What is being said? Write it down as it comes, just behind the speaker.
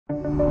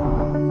So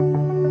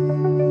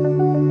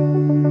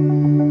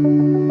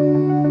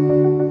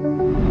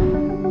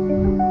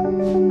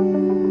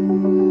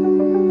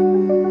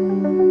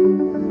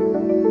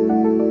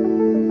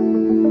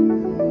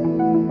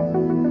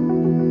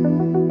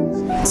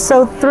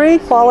 3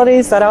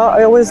 qualities that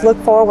I always look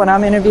for when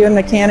I'm interviewing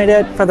the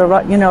candidate for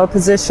the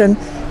position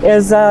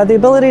is the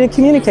ability to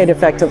communicate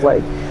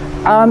effectively.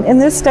 In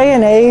this day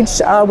and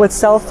age with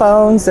cell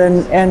phones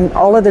and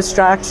all the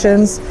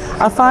distractions,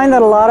 I find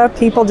that a lot of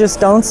people just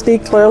don't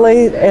speak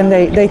clearly, and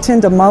they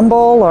tend to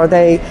mumble, or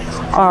they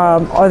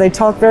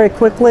talk very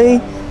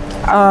quickly.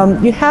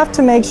 You have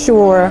to make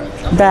sure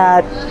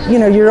that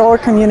you're all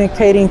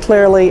communicating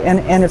clearly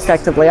and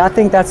effectively. I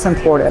think that's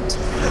important.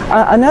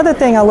 Another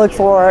thing I look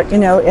for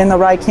in the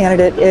right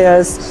candidate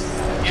is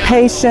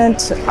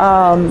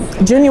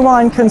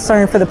genuine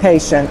concern for the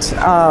patient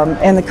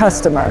and the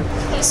customer.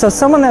 So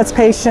someone that's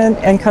patient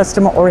and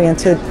customer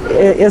oriented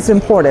is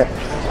important,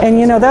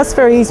 and that's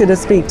very easy to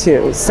speak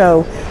to.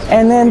 So,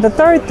 and then the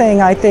third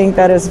thing I think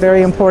that is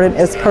very important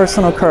is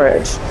personal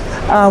courage.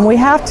 We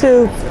have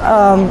to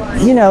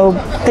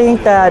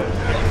think that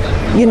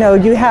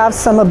you have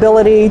some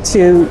ability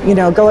to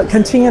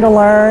continue to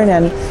learn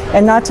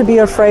and not to be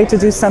afraid to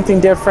do something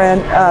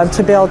different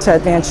to be able to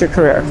advance your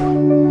career.